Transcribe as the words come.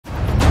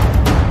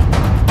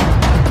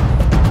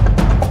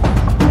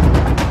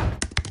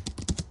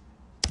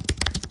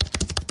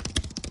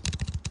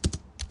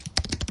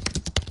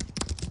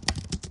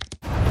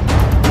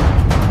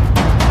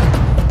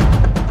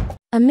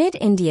Amid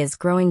India's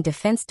growing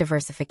defense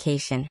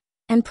diversification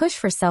and push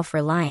for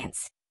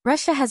self-reliance,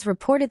 Russia has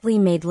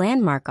reportedly made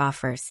landmark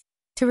offers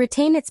to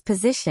retain its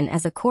position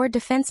as a core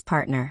defense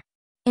partner.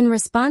 In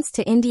response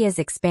to India's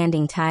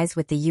expanding ties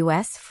with the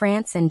US,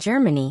 France, and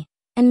Germany,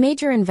 and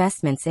major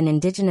investments in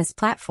indigenous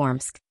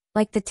platforms,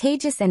 like the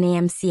Tejas and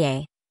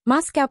AMCA,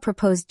 Moscow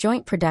proposed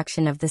joint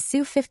production of the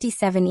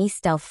Su-34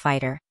 stealth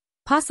fighter,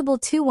 possible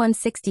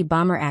Tu-160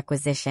 bomber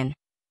acquisition,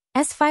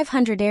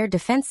 S-500 air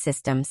defense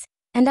systems,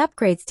 and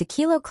upgrades to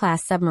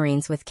Kilo-class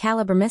submarines with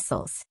caliber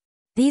missiles.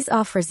 These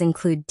offers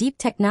include deep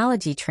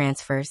technology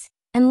transfers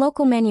and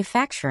local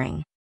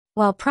manufacturing.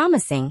 While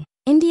promising,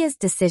 India's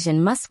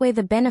decision must weigh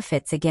the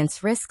benefits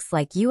against risks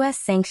like U.S.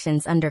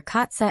 sanctions under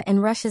COTSA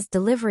and Russia's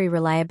delivery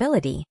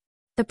reliability.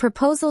 The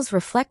proposals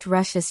reflect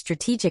Russia's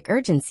strategic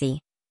urgency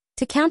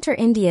to counter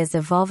India's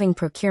evolving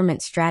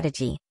procurement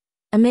strategy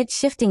amid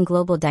shifting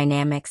global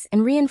dynamics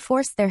and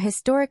reinforce their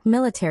historic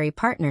military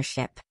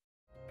partnership.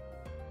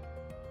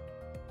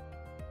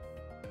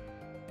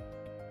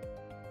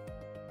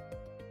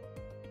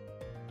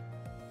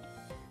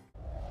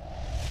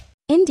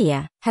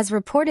 India has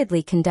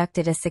reportedly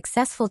conducted a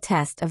successful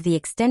test of the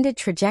Extended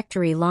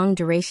Trajectory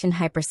Long-Duration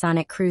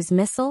Hypersonic Cruise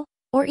Missile,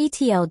 or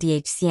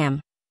ETLDHCM,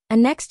 a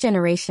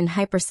next-generation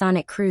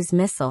hypersonic cruise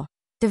missile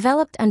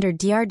developed under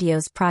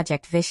DRDO's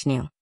Project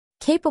Vishnu,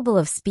 capable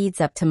of speeds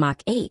up to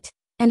Mach 8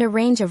 and a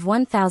range of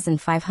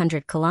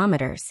 1,500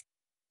 kilometers.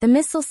 The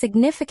missile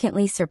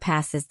significantly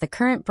surpasses the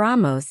current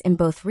BrahMos in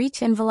both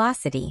reach and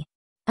velocity.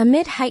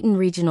 Amid heightened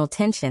regional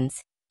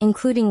tensions,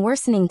 including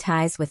worsening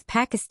ties with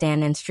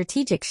Pakistan and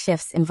strategic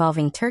shifts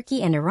involving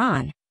Turkey and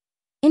Iran,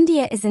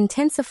 India is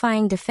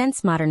intensifying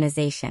defense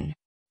modernization.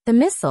 The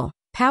missile,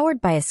 powered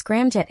by a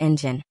scramjet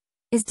engine,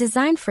 is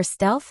designed for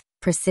stealth,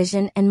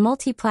 precision, and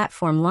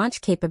multi-platform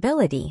launch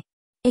capability.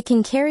 It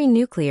can carry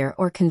nuclear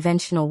or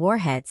conventional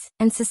warheads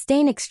and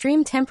sustain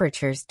extreme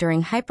temperatures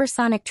during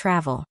hypersonic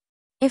travel.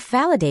 If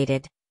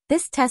validated,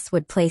 this test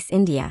would place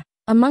India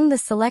among the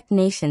select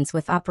nations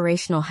with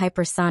operational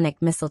hypersonic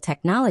missile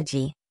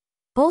technology,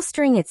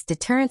 bolstering its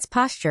deterrence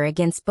posture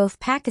against both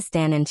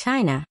Pakistan and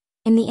China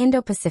in the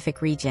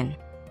Indo-Pacific region.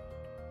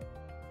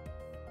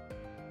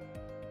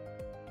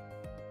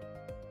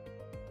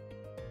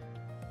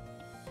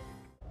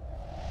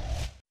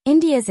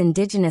 India's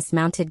Indigenous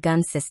Mounted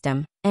Gun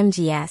System,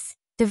 MGS,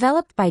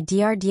 developed by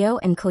DRDO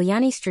and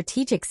Kalyani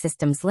Strategic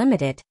Systems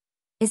Limited,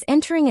 is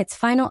entering its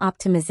final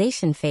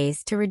optimization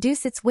phase to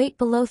reduce its weight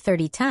below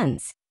 30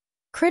 tons,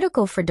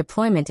 critical for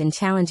deployment in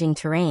challenging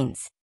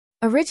terrains.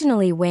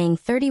 Originally weighing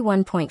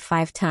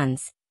 31.5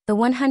 tons, the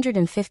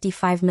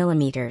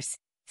 155mm,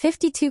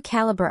 52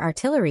 caliber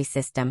artillery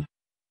system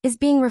is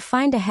being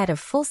refined ahead of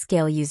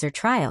full-scale user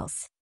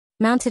trials.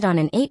 Mounted on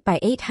an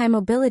 8x8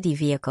 high-mobility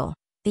vehicle,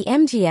 the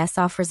MGS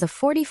offers a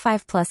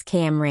 45+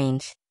 km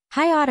range,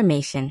 high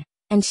automation,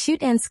 and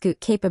shoot-and-scoot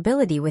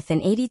capability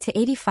within 80 to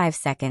 85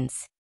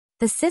 seconds.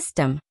 The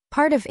system,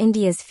 part of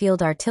India's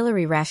Field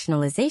Artillery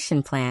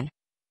Rationalization Plan,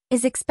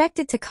 is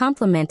expected to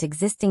complement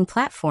existing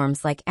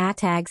platforms like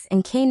ATAGS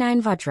and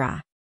K9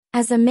 Vajra.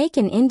 As a Make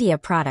in India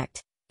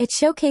product, it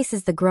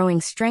showcases the growing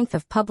strength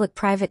of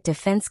public-private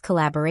defense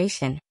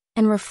collaboration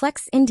and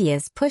reflects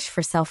India's push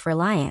for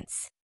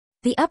self-reliance.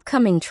 The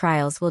upcoming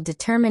trials will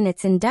determine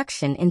its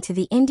induction into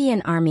the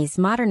Indian Army's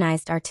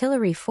modernized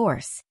artillery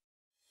force.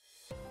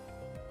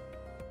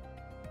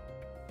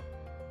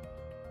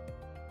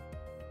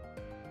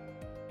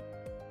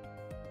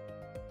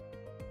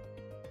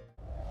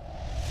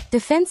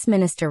 Defense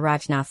Minister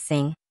Rajnath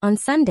Singh, on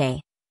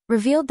Sunday,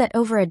 revealed that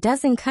over a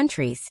dozen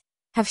countries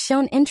have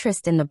shown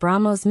interest in the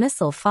BrahMos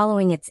missile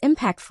following its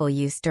impactful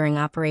use during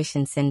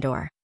Operation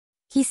Sindoor.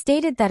 He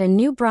stated that a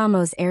new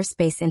BrahMos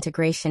airspace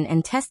integration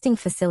and testing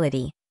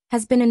facility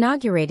has been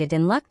inaugurated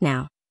in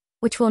Lucknow,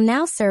 which will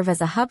now serve as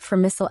a hub for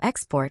missile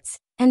exports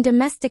and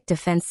domestic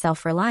defense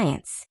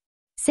self-reliance.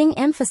 Singh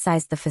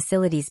emphasized the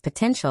facility's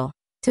potential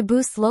to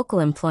boost local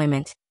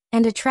employment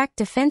and attract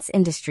defense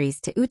industries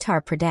to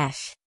Uttar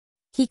Pradesh.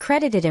 He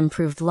credited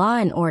improved law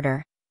and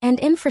order and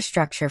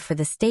infrastructure for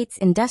the state's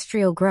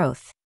industrial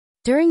growth.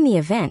 During the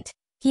event,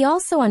 he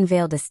also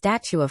unveiled a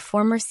statue of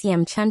former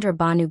CM Chandra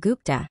Banu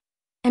Gupta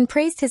and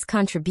praised his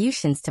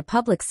contributions to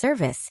public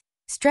service,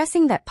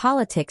 stressing that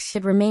politics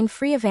should remain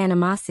free of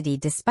animosity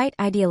despite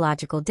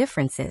ideological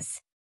differences.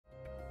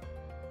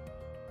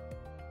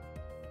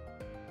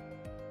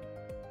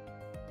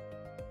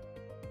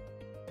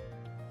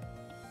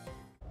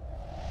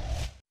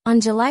 On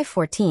July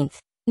 14,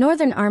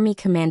 Northern Army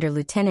Commander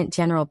Lieutenant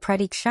General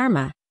Pratik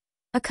Sharma,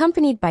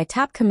 accompanied by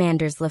top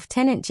commanders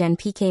Lieutenant Gen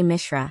P.K.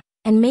 Mishra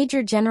and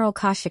Major General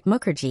Kaushik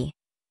Mukherjee,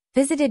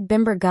 visited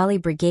Bhimber Gali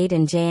Brigade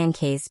and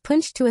JNK's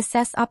Punch to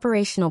assess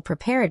operational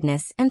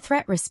preparedness and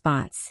threat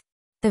response.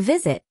 The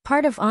visit,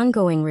 part of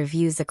ongoing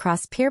reviews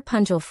across Pir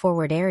Punjal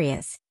forward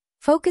areas,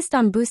 focused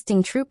on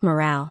boosting troop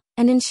morale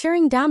and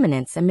ensuring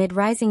dominance amid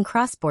rising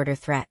cross-border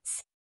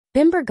threats.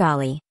 Bhimber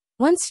Gali,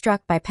 once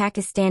struck by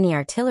Pakistani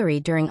artillery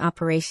during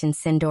Operation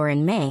Sindoor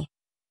in May,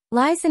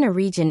 lies in a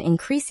region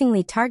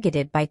increasingly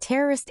targeted by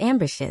terrorist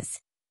ambushes,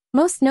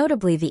 most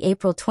notably the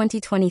April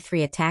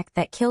 2023 attack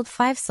that killed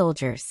 5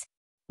 soldiers.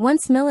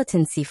 Once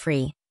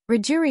militancy-free,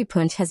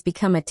 Rajuripunch has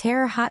become a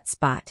terror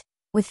hotspot,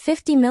 with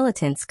 50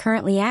 militants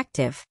currently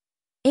active,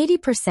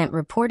 80%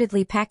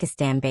 reportedly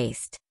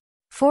Pakistan-based.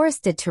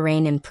 Forested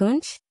terrain in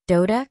Poonch,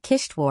 Doda,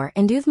 Kishtwar,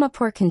 and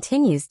Udhmapur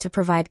continues to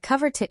provide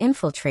cover to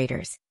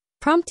infiltrators,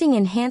 prompting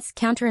enhanced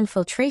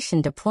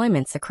counterinfiltration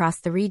deployments across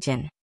the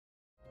region.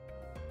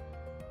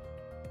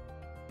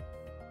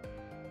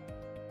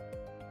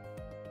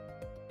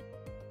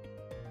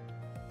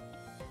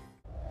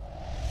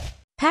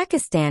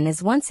 Pakistan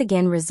is once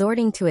again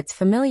resorting to its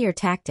familiar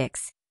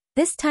tactics,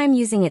 this time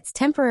using its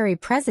temporary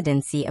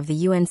presidency of the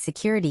UN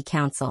Security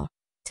Council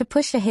to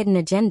push a hidden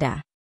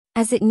agenda.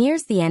 As it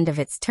nears the end of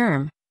its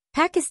term,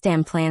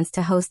 Pakistan plans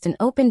to host an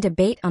open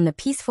debate on the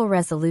peaceful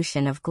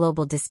resolution of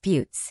global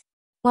disputes.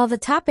 While the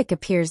topic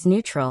appears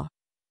neutral,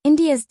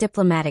 India's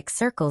diplomatic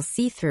circles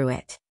see through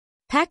it.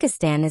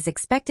 Pakistan is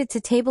expected to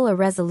table a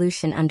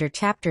resolution under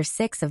Chapter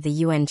 6 of the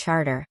UN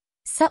Charter,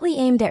 subtly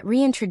aimed at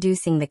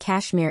reintroducing the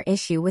Kashmir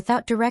issue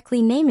without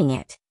directly naming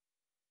it,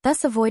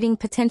 thus avoiding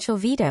potential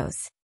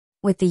vetoes.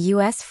 With the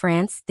US,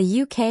 France,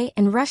 the UK,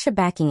 and Russia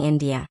backing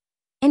India,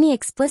 any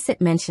explicit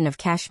mention of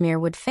Kashmir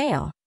would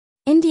fail.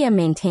 India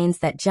maintains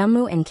that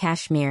Jammu and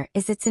Kashmir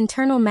is its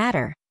internal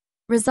matter,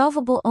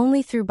 resolvable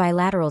only through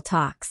bilateral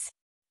talks.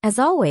 As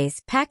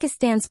always,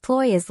 Pakistan's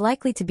ploy is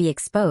likely to be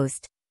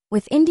exposed,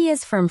 with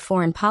India's firm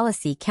foreign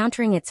policy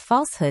countering its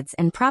falsehoods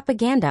and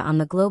propaganda on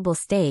the global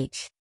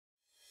stage.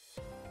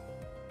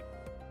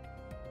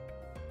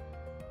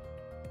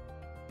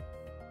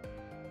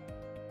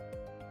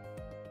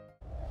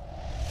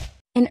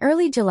 In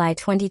early July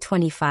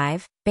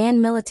 2025,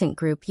 banned militant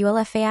group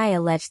ULFA-I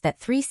alleged that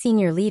 3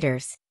 senior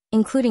leaders,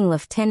 including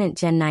Lieutenant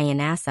Gen Nayan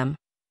Assam,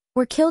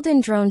 were killed in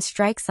drone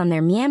strikes on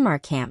their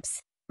Myanmar camps,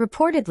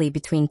 reportedly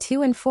between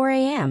 2 and 4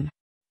 a.m.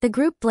 The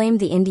group blamed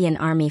the Indian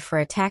Army for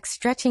attacks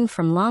stretching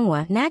from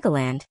Longwa,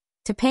 Nagaland,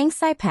 to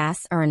Pangsai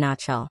Pass,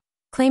 Arunachal,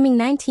 claiming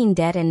 19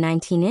 dead and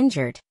 19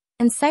 injured,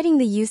 and citing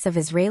the use of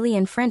Israeli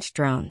and French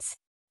drones.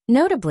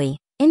 Notably,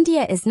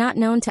 India is not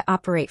known to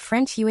operate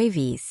French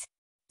UAVs.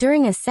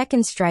 During a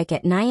second strike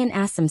at Nayan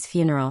Assam's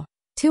funeral,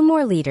 2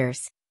 more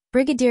leaders,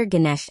 Brigadier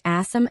Ganesh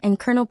Assam and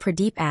Colonel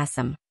Pradeep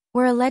Assam,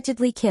 were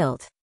allegedly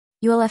killed.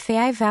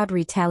 ULFA-I vowed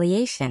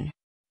retaliation.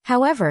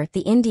 However, the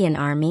Indian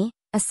Army,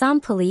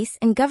 Assam police,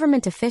 and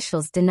government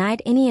officials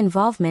denied any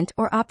involvement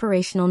or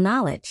operational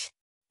knowledge.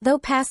 Though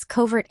past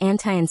covert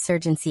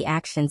anti-insurgency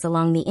actions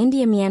along the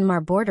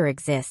India-Myanmar border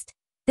exist,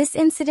 this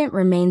incident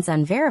remains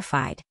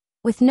unverified,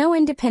 with no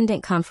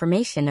independent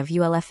confirmation of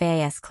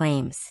ULFA-I's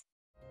claims.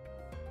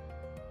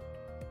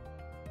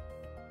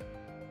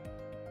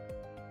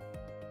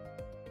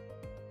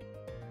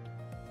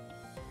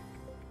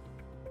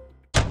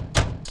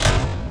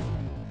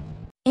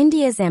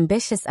 India's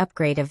ambitious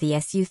upgrade of the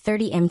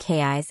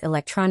Su-30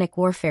 electronic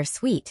warfare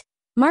suite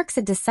marks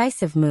a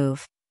decisive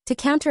move to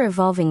counter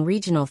evolving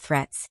regional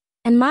threats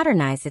and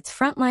modernize its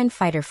frontline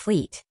fighter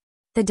fleet.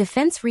 The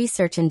Defense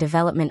Research and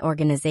Development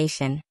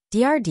Organization,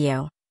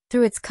 DRDO,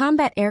 through its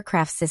Combat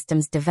Aircraft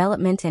Systems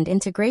Development and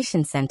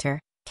Integration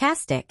Center,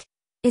 CASTIC,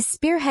 is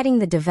spearheading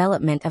the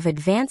development of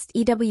advanced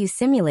EW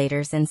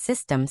simulators and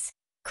systems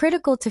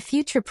critical to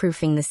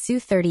future-proofing the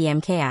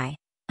Su-30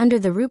 under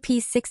the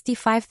Rs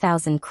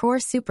 65,000 crore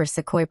Super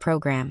Sukhoi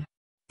program.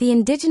 The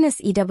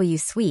indigenous EW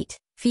suite,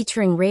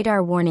 featuring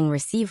radar warning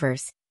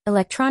receivers,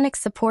 electronic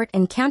support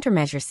and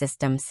countermeasure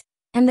systems,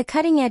 and the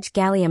cutting-edge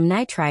gallium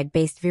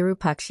nitride-based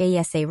Virupaksha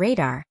ESA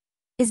radar,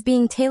 is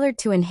being tailored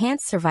to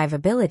enhance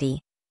survivability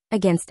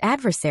against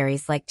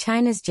adversaries like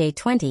China's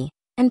J-20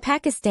 and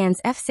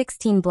Pakistan's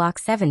F-16 Block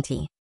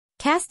 70.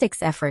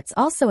 CASTIC's efforts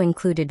also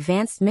include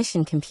advanced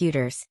mission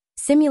computers,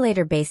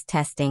 simulator-based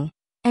testing,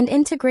 and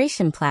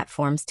integration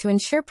platforms to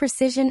ensure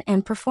precision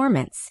and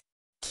performance.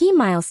 Key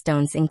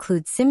milestones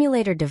include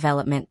simulator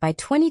development by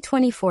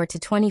 2024 to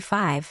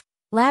 25,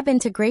 lab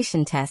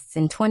integration tests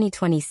in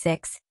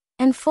 2026,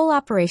 and full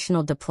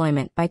operational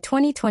deployment by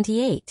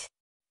 2028.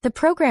 The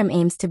program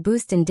aims to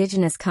boost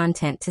indigenous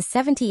content to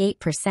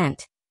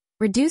 78%,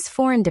 reduce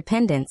foreign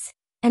dependence,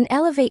 and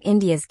elevate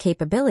India's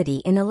capability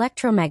in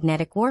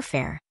electromagnetic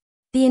warfare.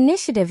 The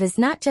initiative is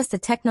not just a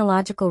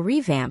technological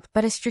revamp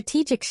but a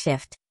strategic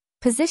shift,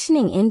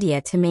 positioning India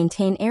to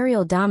maintain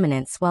aerial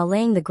dominance while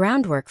laying the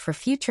groundwork for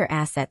future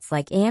assets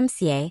like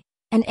AMCA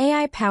and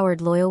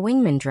AI-powered loyal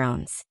wingman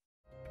drones.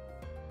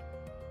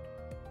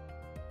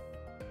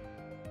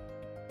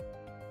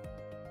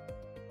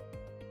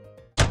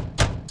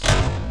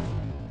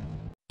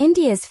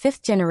 India's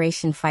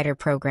fifth-generation fighter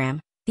program,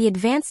 the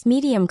Advanced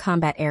Medium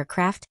Combat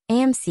Aircraft,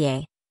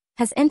 AMCA,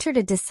 has entered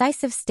a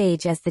decisive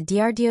stage as the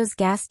DRDO's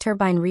Gas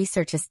Turbine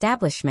Research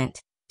Establishment,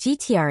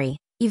 GTRE,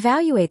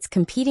 evaluates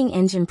competing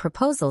engine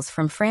proposals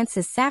from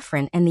France's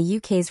Safran and the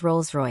UK's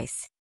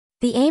Rolls-Royce.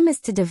 The aim is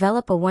to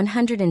develop a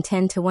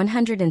 110 to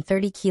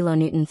 130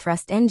 kN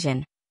thrust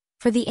engine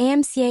for the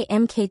AMCA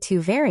Mk2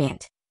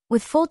 variant,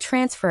 with full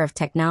transfer of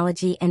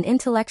technology and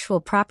intellectual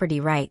property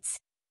rights,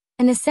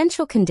 an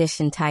essential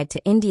condition tied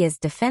to India's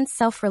defense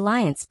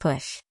self-reliance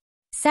push.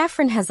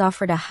 Safran has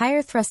offered a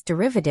higher thrust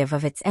derivative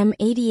of its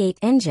M88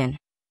 engine,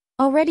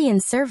 already in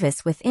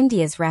service with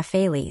India's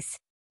Rafales.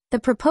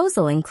 The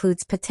proposal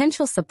includes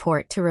potential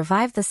support to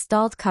revive the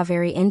stalled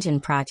Kaveri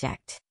engine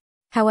project.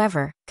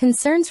 However,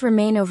 concerns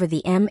remain over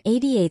the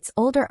M88's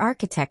older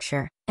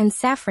architecture and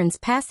Safran's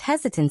past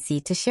hesitancy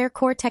to share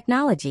core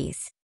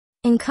technologies.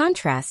 In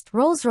contrast,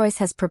 Rolls-Royce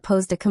has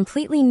proposed a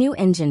completely new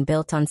engine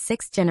built on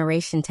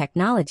sixth-generation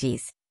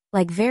technologies,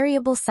 like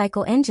variable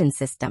cycle engine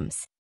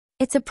systems.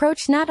 Its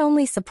approach not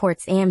only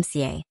supports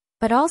AMCA,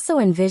 but also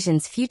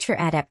envisions future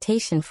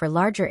adaptation for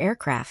larger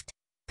aircraft,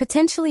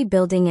 potentially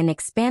building an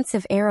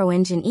expansive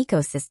aero-engine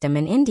ecosystem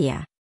in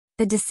India.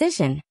 The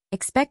decision,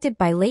 expected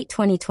by late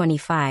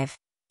 2025,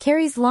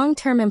 carries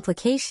long-term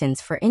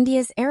implications for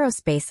India's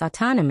aerospace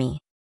autonomy.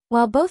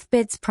 While both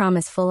bids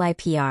promise full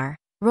IPR,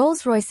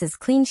 Rolls-Royce's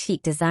clean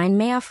sheet design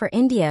may offer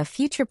India a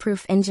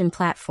future-proof engine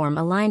platform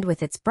aligned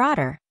with its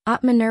broader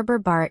Atmanirbhar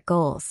Bharat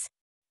goals.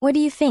 What do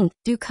you think?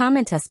 Do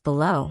comment us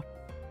below.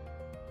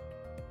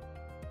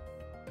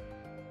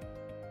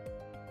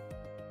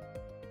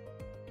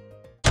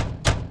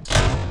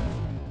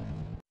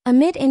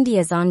 Amid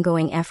India's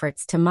ongoing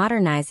efforts to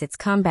modernize its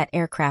combat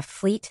aircraft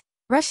fleet,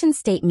 Russian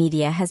state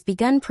media has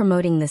begun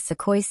promoting the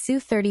Sukhoi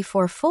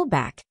Su-34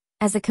 fullback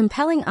as a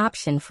compelling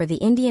option for the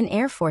Indian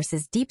Air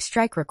Force's deep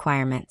strike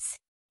requirements.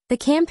 The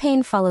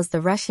campaign follows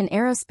the Russian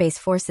Aerospace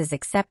Force's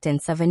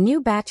acceptance of a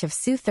new batch of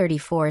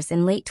Su-34s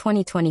in late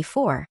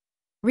 2024,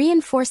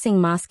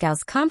 reinforcing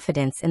Moscow's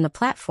confidence in the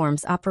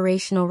platform's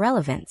operational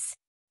relevance.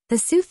 The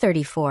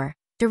Su-34,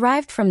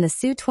 derived from the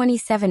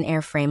Su-27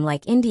 airframe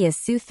like India's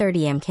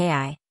Su-30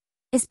 MKI,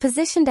 is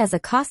positioned as a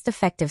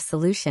cost-effective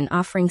solution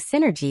offering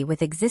synergy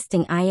with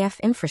existing IF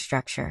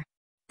infrastructure.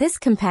 This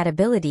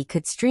compatibility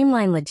could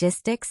streamline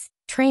logistics,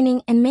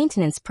 training, and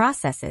maintenance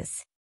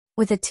processes.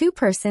 With a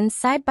two-person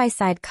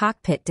side-by-side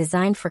cockpit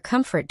designed for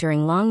comfort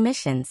during long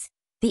missions,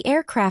 the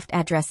aircraft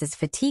addresses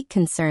fatigue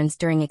concerns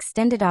during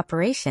extended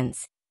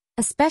operations,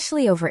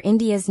 especially over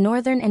India's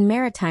northern and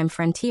maritime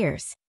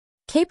frontiers.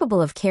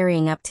 Capable of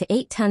carrying up to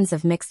 8 tons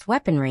of mixed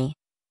weaponry,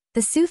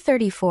 the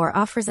Su-34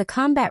 offers a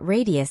combat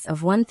radius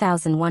of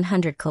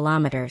 1,100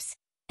 kilometers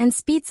and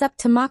speeds up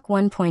to Mach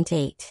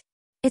 1.8.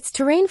 Its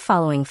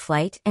terrain-following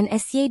flight and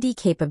SEAD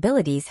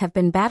capabilities have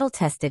been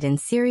battle-tested in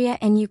Syria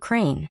and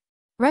Ukraine.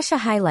 Russia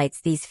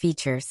highlights these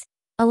features,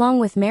 along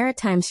with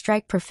maritime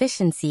strike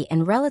proficiency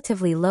and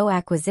relatively low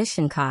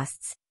acquisition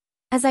costs,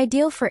 as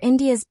ideal for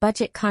India's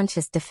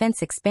budget-conscious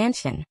defense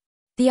expansion.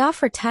 The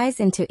offer ties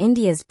into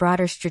India's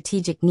broader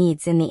strategic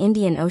needs in the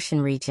Indian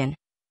Ocean region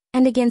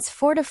and against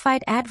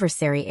fortified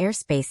adversary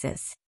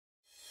airspaces.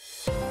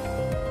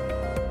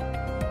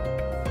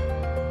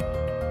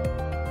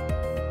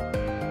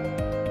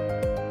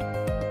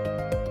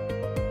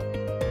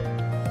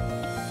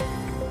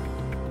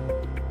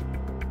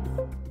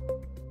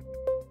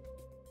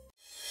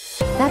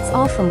 That's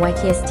all from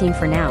YKS team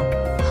for now.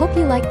 Hope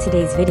you liked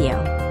today's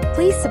video.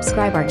 Please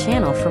subscribe our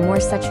channel for more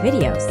such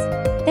videos.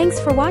 Thanks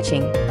for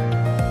watching.